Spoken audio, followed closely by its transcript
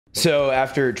So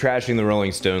after trashing the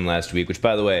Rolling Stone last week, which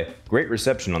by the way, great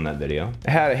reception on that video,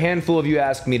 I had a handful of you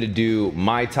ask me to do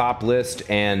my top list,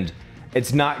 and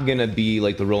it's not gonna be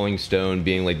like the Rolling Stone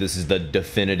being like, this is the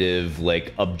definitive,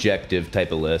 like objective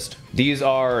type of list. These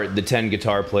are the 10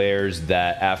 guitar players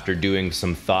that after doing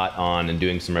some thought on and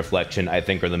doing some reflection, I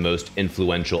think are the most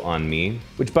influential on me.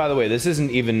 Which by the way, this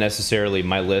isn't even necessarily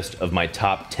my list of my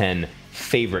top 10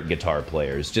 favorite guitar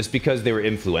players. Just because they were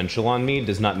influential on me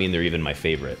does not mean they're even my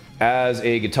favorite. As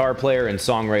a guitar player and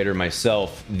songwriter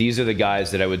myself, these are the guys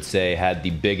that I would say had the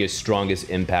biggest, strongest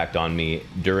impact on me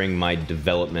during my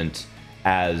development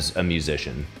as a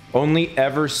musician. Only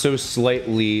ever so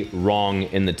slightly wrong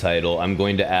in the title, I'm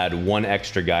going to add one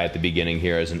extra guy at the beginning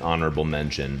here as an honorable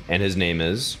mention, and his name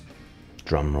is,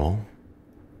 drum roll,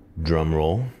 drum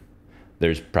roll.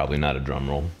 There's probably not a drum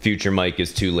roll. Future Mike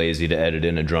is too lazy to edit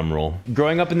in a drum roll.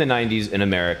 Growing up in the 90s in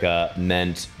America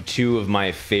meant two of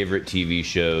my favorite TV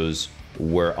shows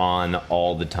were on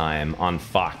all the time, on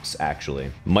Fox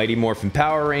actually. Mighty Morphin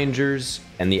Power Rangers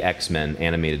and the X-Men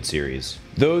animated series.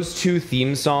 Those two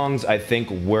theme songs I think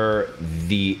were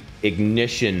the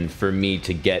ignition for me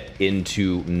to get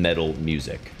into metal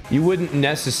music. You wouldn't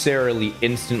necessarily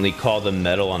instantly call them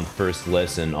metal on first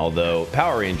listen, although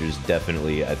Power Rangers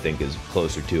definitely, I think, is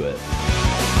closer to it.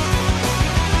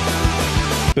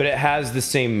 But it has the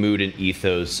same mood and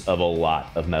ethos of a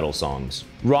lot of metal songs.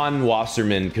 Ron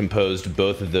Wasserman composed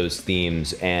both of those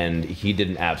themes, and he did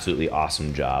an absolutely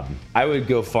awesome job. I would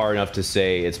go far enough to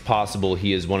say it's possible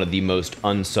he is one of the most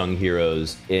unsung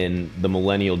heroes in the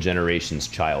millennial generation's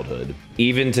childhood.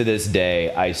 Even to this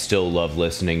day, I still love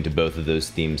listening to both of those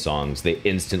theme songs. They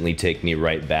instantly take me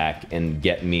right back and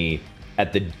get me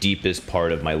at the deepest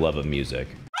part of my love of music.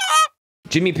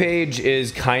 Jimmy Page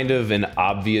is kind of an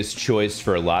obvious choice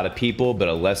for a lot of people, but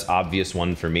a less obvious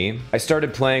one for me. I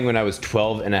started playing when I was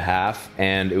 12 and a half,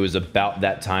 and it was about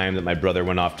that time that my brother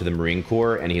went off to the Marine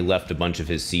Corps, and he left a bunch of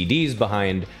his CDs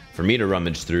behind for me to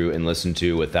rummage through and listen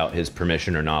to without his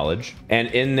permission or knowledge. And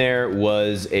in there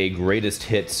was a greatest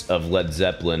hits of Led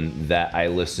Zeppelin that I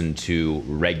listened to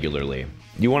regularly.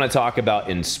 You want to talk about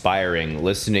inspiring,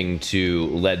 listening to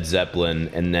Led Zeppelin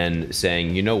and then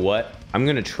saying, you know what? I'm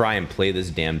gonna try and play this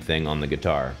damn thing on the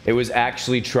guitar. It was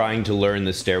actually trying to learn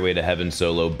the Stairway to Heaven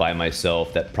solo by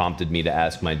myself that prompted me to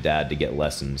ask my dad to get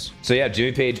lessons. So yeah,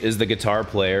 Jimmy Page is the guitar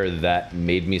player that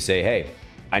made me say, hey,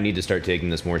 I need to start taking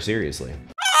this more seriously.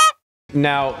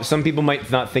 Now, some people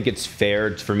might not think it's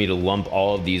fair for me to lump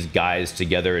all of these guys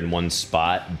together in one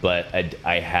spot, but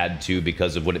I had to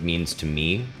because of what it means to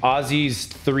me. Ozzy's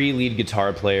three lead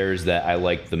guitar players that I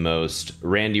like the most,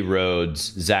 Randy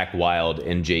Rhoads, Zakk Wylde,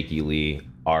 and Jakey Lee,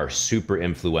 are super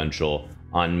influential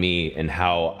on me and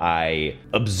how I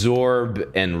absorb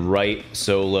and write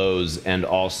solos, and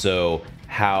also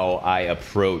how I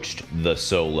approached the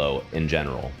solo in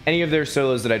general. Any of their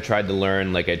solos that I tried to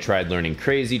learn, like I tried learning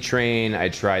Crazy Train, I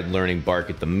tried learning Bark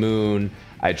at the Moon,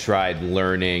 I tried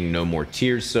learning No More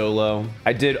Tears solo.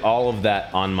 I did all of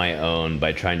that on my own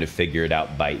by trying to figure it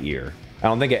out by ear. I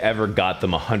don't think I ever got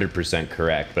them 100%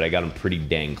 correct, but I got them pretty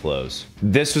dang close.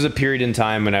 This was a period in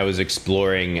time when I was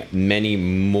exploring many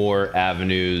more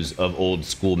avenues of old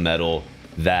school metal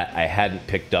that I hadn't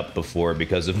picked up before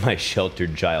because of my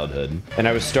sheltered childhood. And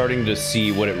I was starting to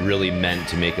see what it really meant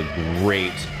to make a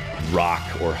great rock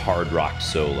or hard rock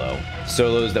solo.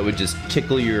 Solos that would just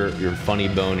tickle your funny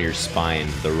bone or your spine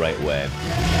the right way.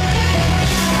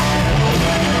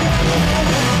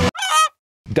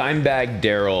 Dimebag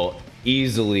Darrell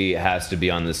easily has to be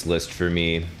on this list for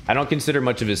me. I don't consider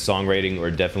much of his songwriting,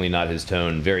 or definitely not his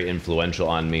tone, very influential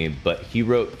on me, but he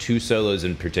wrote two solos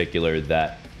in particular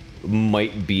that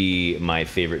might be my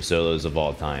favorite solos of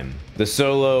all time. The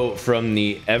solo from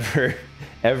the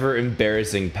ever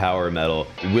embarrassing power metal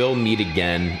We'll Meet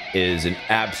Again is an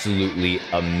absolutely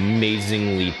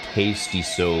amazingly tasty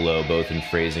solo, both in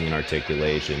phrasing and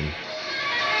articulation.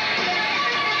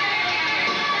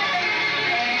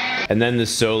 And then the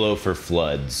solo for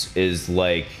Floods is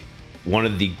like one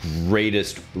of the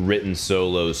greatest written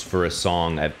solos for a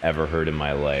song I've ever heard in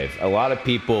my life. A lot of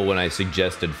people, when I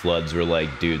suggested Floods, were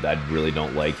like, dude, I really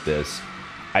don't like this.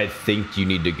 I think you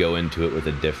need to go into it with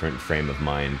a different frame of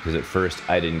mind, because at first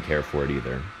I didn't care for it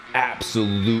either.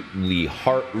 Absolutely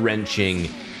heart-wrenching,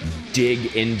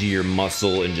 dig into your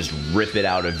muscle and just rip it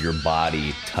out of your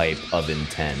body type of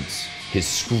intense. His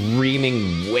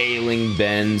screaming, wailing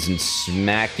bends and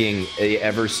smacking the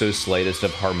ever so slightest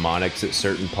of harmonics at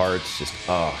certain parts, just,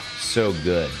 oh, so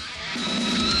good.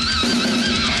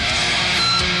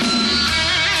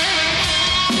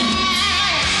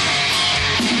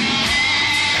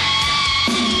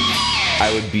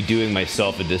 I would be doing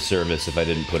myself a disservice if I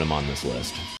didn't put him on this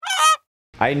list.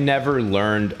 I never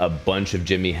learned a bunch of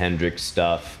Jimi Hendrix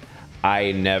stuff.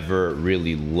 I never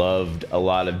really loved a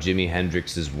lot of Jimi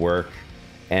Hendrix's work.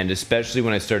 And especially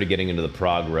when I started getting into the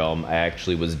prog realm, I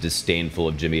actually was disdainful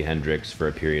of Jimi Hendrix for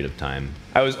a period of time.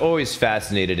 I was always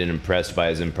fascinated and impressed by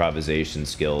his improvisation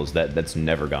skills. That's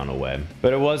never gone away.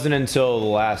 But it wasn't until the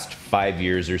last 5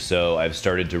 years or so I've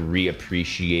started to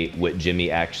reappreciate what Jimi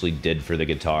actually did for the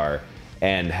guitar,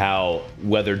 and how,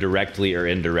 whether directly or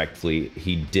indirectly,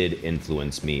 he did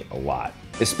influence me a lot.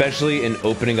 Especially in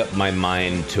opening up my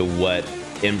mind to what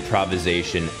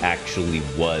improvisation actually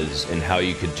was and how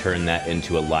you could turn that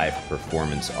into a live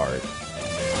performance art.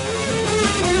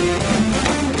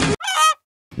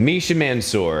 Misha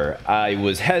Mansour. I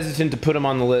was hesitant to put him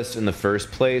on the list in the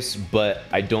first place, but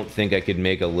I don't think I could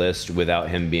make a list without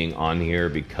him being on here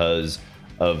because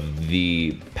of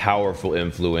the powerful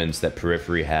influence that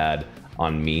Periphery had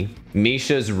on me.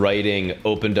 Misha's writing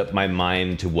opened up my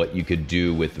mind to what you could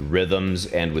do with rhythms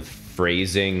and with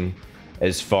phrasing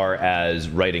as far as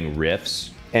writing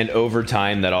riffs. And over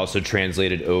time, that also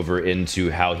translated over into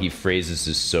how he phrases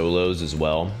his solos as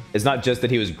well. It's not just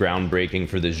that he was groundbreaking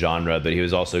for the genre, but he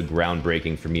was also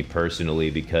groundbreaking for me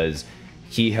personally because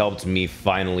he helped me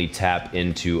finally tap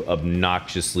into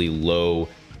obnoxiously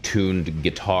low-tuned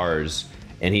guitars,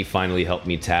 and he finally helped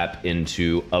me tap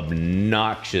into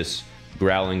obnoxious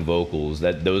growling vocals.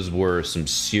 Those were some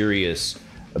serious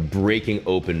breaking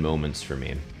open moments for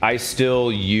me. I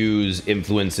still use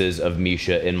influences of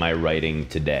Misha in my writing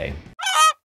today.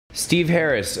 Steve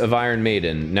Harris of Iron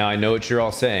Maiden. Now I know what you're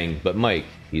all saying, but Mike,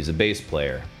 he's a bass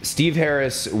player. Steve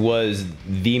Harris was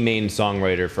the main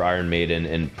songwriter for Iron Maiden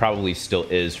and probably still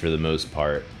is for the most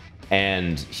part.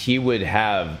 And he would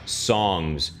have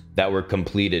songs that were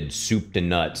completed soup to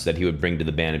nuts that he would bring to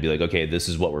the band and be like, okay, this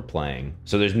is what we're playing.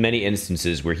 So there's many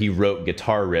instances where he wrote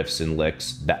guitar riffs and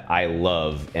licks that I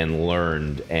love and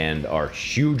learned and are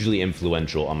hugely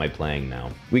influential on my playing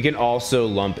now. We can also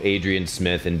lump Adrian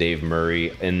Smith and Dave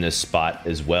Murray in this spot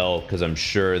as well, because I'm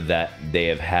sure that they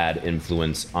have had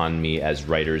influence on me as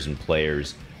writers and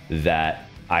players that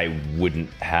I wouldn't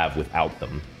have without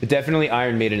them. But definitely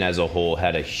Iron Maiden as a whole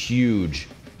had a huge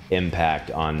impact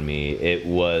on me. It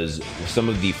was some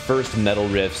of the first metal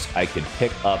riffs I could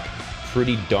pick up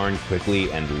pretty darn quickly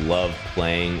and love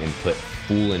playing and put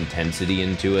full intensity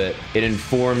into it. It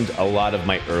informed a lot of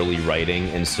my early writing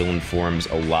and still informs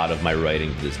a lot of my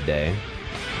writing to this day.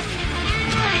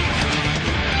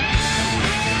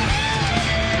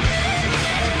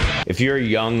 If you're a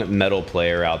young metal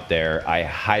player out there, I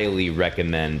highly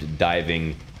recommend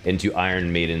diving into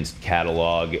Iron Maiden's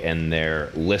catalog and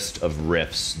their list of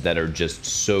riffs that are just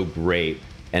so great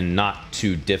and not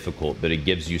too difficult, but it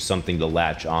gives you something to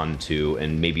latch onto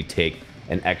and maybe take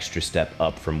an extra step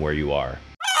up from where you are.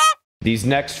 These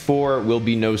next four will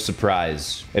be no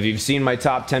surprise. If you've seen my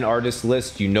top 10 artist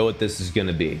list, you know what this is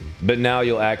gonna be. But now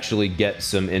you'll actually get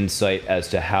some insight as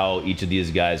to how each of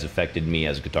these guys affected me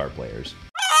as guitar players.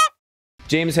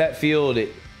 James Hetfield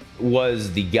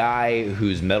was the guy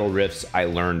whose metal riffs I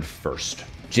learned first.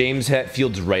 James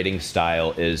Hetfield's writing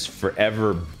style is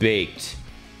forever baked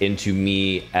into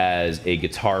me as a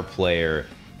guitar player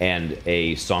and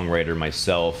a songwriter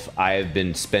myself. I have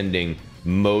been spending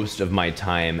most of my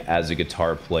time as a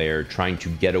guitar player trying to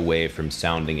get away from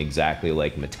sounding exactly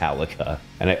like Metallica,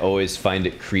 and I always find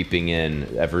it creeping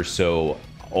in ever so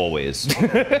always.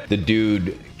 The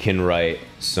dude can write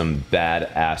some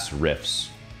badass riffs.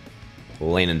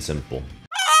 Plain and simple.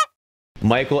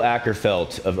 Michael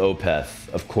Ackerfeld of Opeth,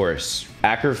 of course.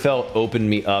 Ackerfeld opened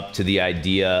me up to the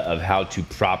idea of how to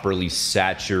properly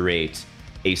saturate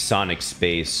a sonic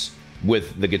space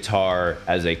with the guitar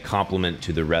as a complement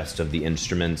to the rest of the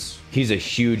instruments. He's a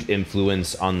huge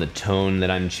influence on the tone that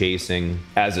I'm chasing.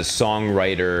 As a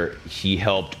songwriter, he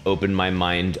helped open my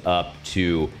mind up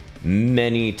to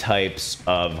many types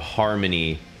of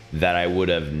harmony that I would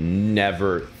have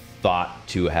never thought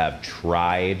to have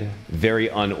tried. Very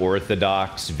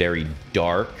unorthodox, very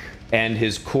dark, and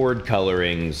his chord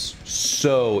colorings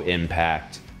so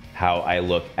impact how I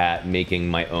look at making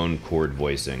my own chord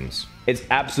voicings. It's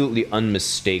absolutely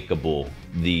unmistakable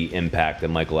the impact that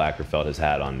Michael Ackerfeld has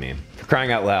had on me. For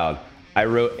crying out loud, I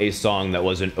wrote a song that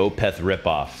was an Opeth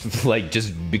ripoff, like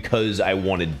just because I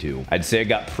wanted to. I'd say I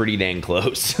got pretty dang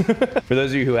close. For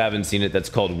those of you who haven't seen it, that's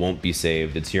called Won't Be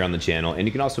Saved. It's here on the channel, and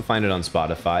you can also find it on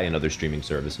Spotify and other streaming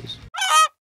services.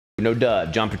 No duh,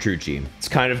 John Petrucci. It's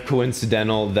kind of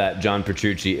coincidental that John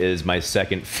Petrucci is my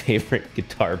second favorite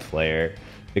guitar player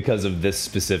because of this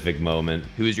specific moment.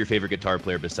 Who is your favorite guitar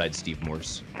player besides Steve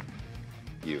Morse?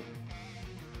 You.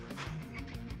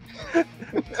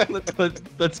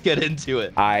 Let's get into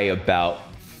it. I about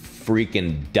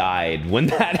freaking died when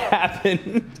that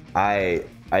happened. I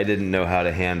didn't know how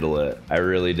to handle it. I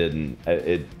really didn't.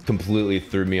 It completely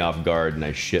threw me off guard and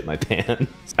I shit my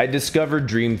pants. I discovered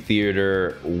Dream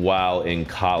Theater while in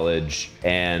college,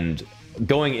 and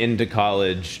going into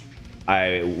college,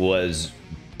 I was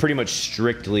pretty much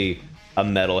strictly a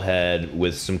metalhead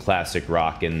with some classic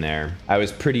rock in there. I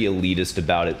was pretty elitist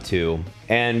about it too.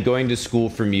 And going to school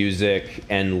for music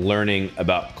and learning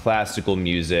about classical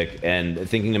music and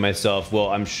thinking to myself, well,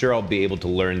 I'm sure I'll be able to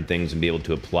learn things and be able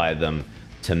to apply them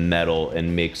to metal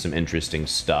and make some interesting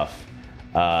stuff.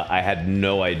 I had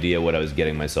no idea what I was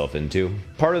getting myself into.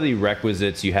 Part of the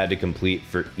requisites you had to complete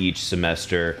for each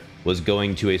semester was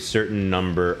going to a certain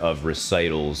number of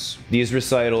recitals. These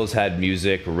recitals had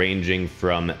music ranging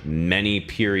from many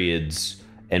periods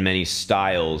and many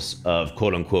styles of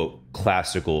quote-unquote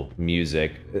classical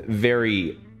music.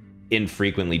 Very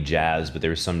infrequently jazz, but there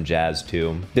was some jazz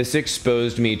too. This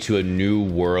exposed me to a new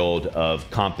world of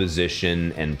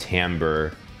composition and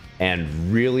timbre,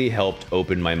 and really helped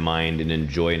open my mind and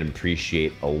enjoy and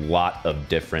appreciate a lot of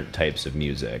different types of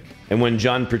music. And when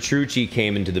John Petrucci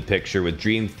came into the picture with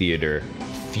Dream Theater,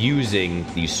 fusing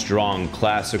these strong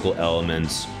classical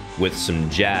elements with some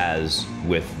jazz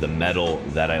with the metal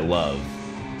that I love,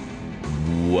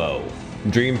 whoa.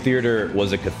 Dream Theater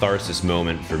was a catharsis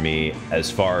moment for me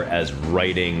as far as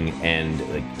writing and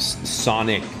like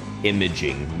sonic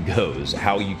imaging goes,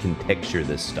 how you can picture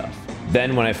this stuff.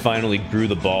 Then when I finally grew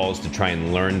the balls to try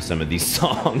and learn some of these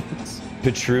songs,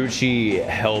 Petrucci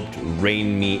helped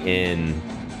rein me in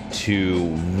to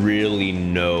really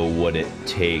know what it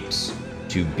takes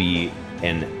to be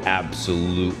an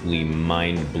absolutely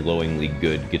mind-blowingly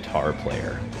good guitar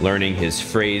player. Learning his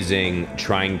phrasing,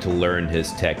 trying to learn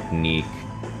his technique,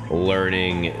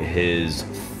 learning his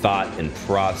thought and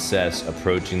process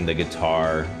approaching the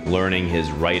guitar, learning his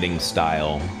writing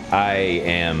style. I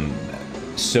am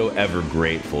so ever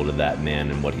grateful to that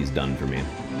man and what he's done for me.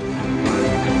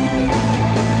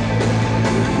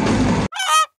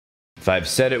 If I've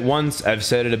said it once, I've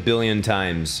said it a billion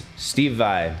times. Steve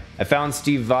Vai. I found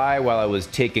Steve Vai while I was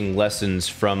taking lessons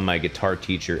from my guitar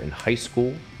teacher in high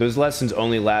school. Those lessons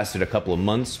only lasted a couple of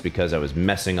months because I was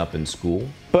messing up in school.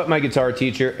 But my guitar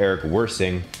teacher, Eric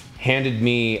Wersing, handed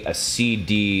me a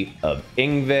CD of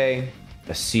Yngwie,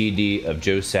 a CD of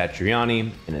Joe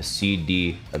Satriani, and a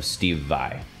CD of Steve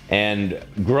Vai. And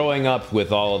growing up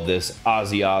with all of this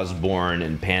Ozzy Osbourne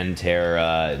and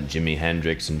Pantera and Jimi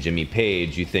Hendrix and Jimmy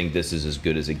Page, you think this is as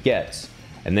good as it gets.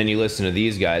 And then you listen to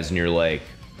these guys and you're like,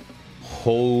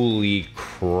 holy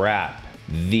crap.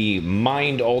 The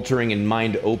mind-altering and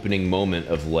mind-opening moment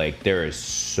of like, there is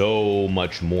so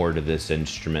much more to this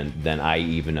instrument than I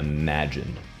even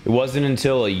imagined. It wasn't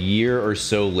until a year or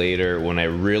so later when I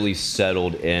really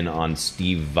settled in on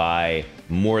Steve Vai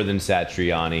more than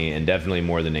Satriani and definitely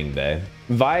more than Yngwie.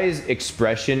 Vai's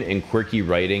expression and quirky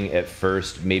writing at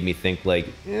first made me think like,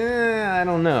 I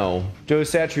don't know. Joe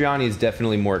Satriani is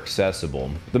definitely more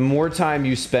accessible. The more time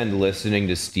you spend listening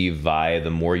to Steve Vai, the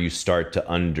more you start to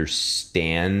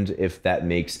understand, if that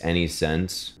makes any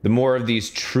sense. The more of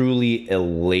these truly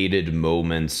elated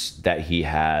moments that he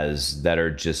has that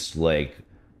are just like,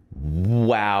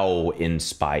 wow,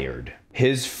 inspired.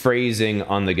 His phrasing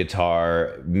on the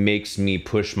guitar makes me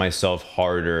push myself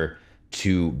harder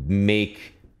to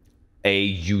make a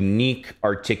unique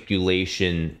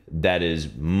articulation that is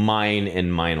mine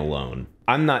and mine alone.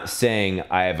 I'm not saying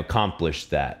I have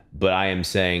accomplished that, but I am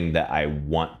saying that I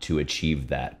want to achieve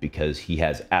that because he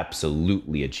has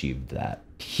absolutely achieved that.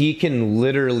 He can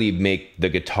literally make the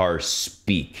guitar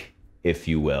speak, if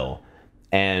you will.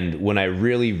 And when I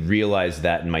really realized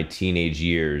that in my teenage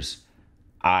years,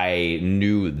 I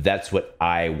knew that's what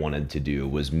I wanted to do,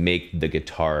 was make the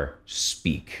guitar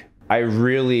speak. I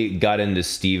really got into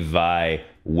Steve Vai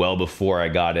well before I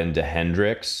got into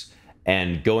Hendrix.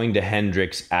 And going to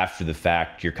Hendrix after the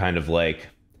fact, you're kind of like,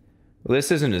 well,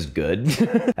 this isn't as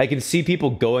good. I can see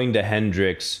people going to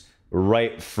Hendrix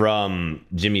right from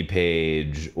Jimmy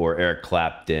Page or Eric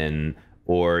Clapton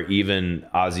or even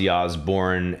Ozzy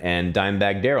Osbourne and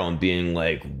Dimebag Darrell and being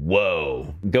like,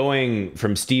 whoa. Going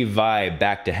from Steve Vai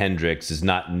back to Hendrix is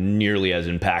not nearly as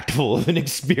impactful of an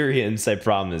experience, I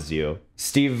promise you.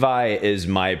 Steve Vai is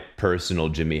my personal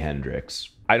Jimi Hendrix.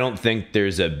 I don't think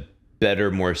there's a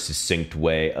better, more succinct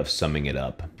way of summing it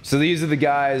up. So these are the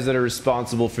guys that are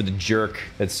responsible for the jerk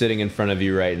that's sitting in front of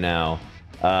you right now.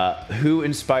 Who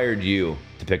inspired you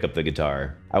to pick up the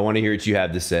guitar? I want to hear what you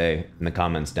have to say in the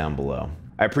comments down below.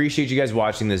 I appreciate you guys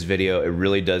watching this video. It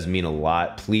really does mean a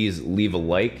lot. Please leave a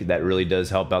like. That really does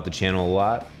help out the channel a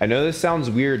lot. I know this sounds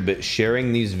weird, but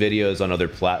sharing these videos on other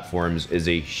platforms is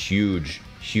a huge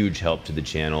help to the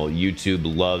channel. YouTube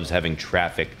loves having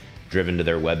traffic driven to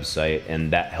their website,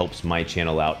 and that helps my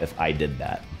channel out if I did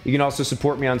that. You can also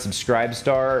support me on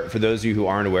Subscribestar. For those of you who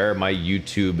aren't aware, my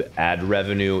YouTube ad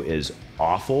revenue is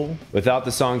awful. Without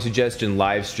the song suggestion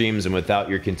live streams and without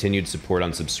your continued support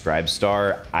on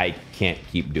Subscribestar, I can't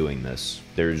keep doing this.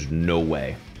 There's no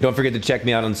way. Don't forget to check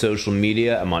me out on social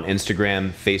media. I'm on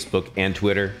Instagram, Facebook, and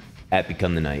Twitter at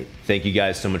Become the Night. Thank you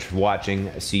guys so much for watching.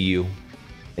 I see you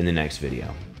in the next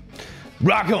video.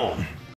 Rock on!